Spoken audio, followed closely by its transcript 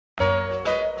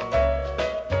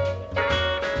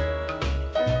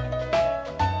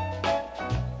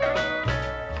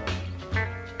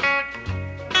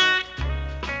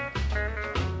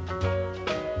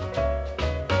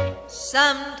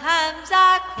Sometimes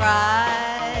I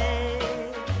cry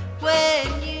when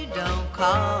you don't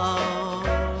call.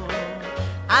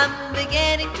 I'm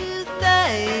beginning to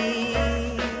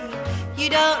think you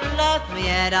don't love me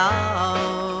at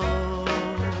all.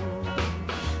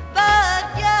 But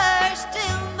you're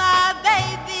still my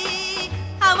baby.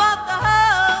 I want the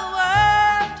whole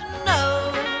world to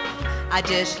know I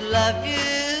just love you,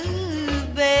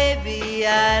 baby.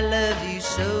 I love you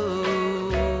so.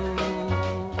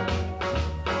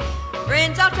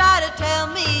 Friends all try to tell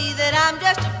me that I'm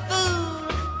just a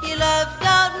fool. Your love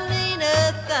don't mean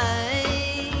a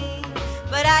thing.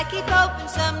 But I keep hoping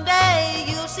someday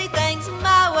you'll see things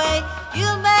my way.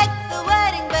 You'll make the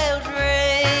wedding bells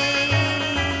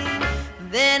ring.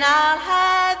 Then I'll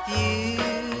have you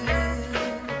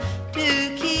to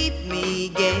keep me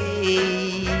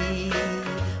gay.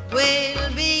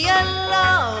 We'll be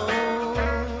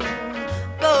alone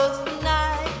both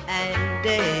night and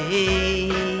day.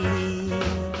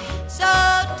 So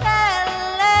tell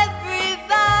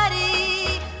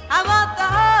everybody I want the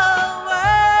whole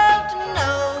world to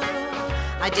know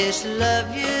I just love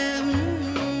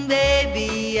you,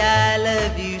 baby, I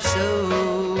love you so.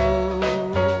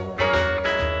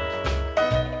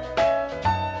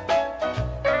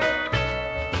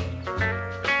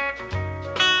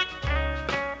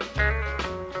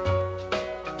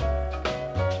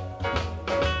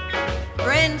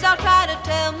 Friends all try to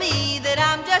tell me that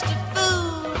I'm just a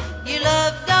fool. Your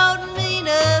love don't mean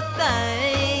a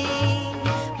thing.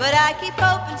 But I keep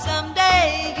hoping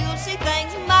someday you'll see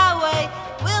things my way.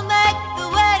 We'll make the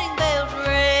wedding bells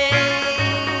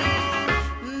ring.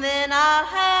 Then I'll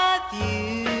have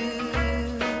you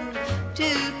to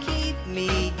keep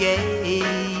me gay.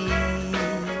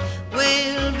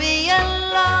 We'll be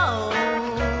alone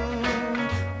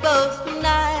both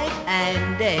night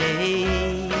and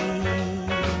day.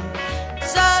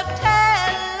 So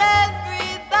tell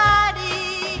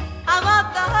everybody I want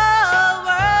the whole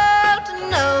world to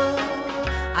know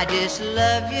I just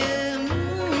love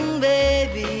you,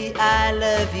 baby, I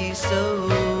love you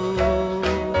so.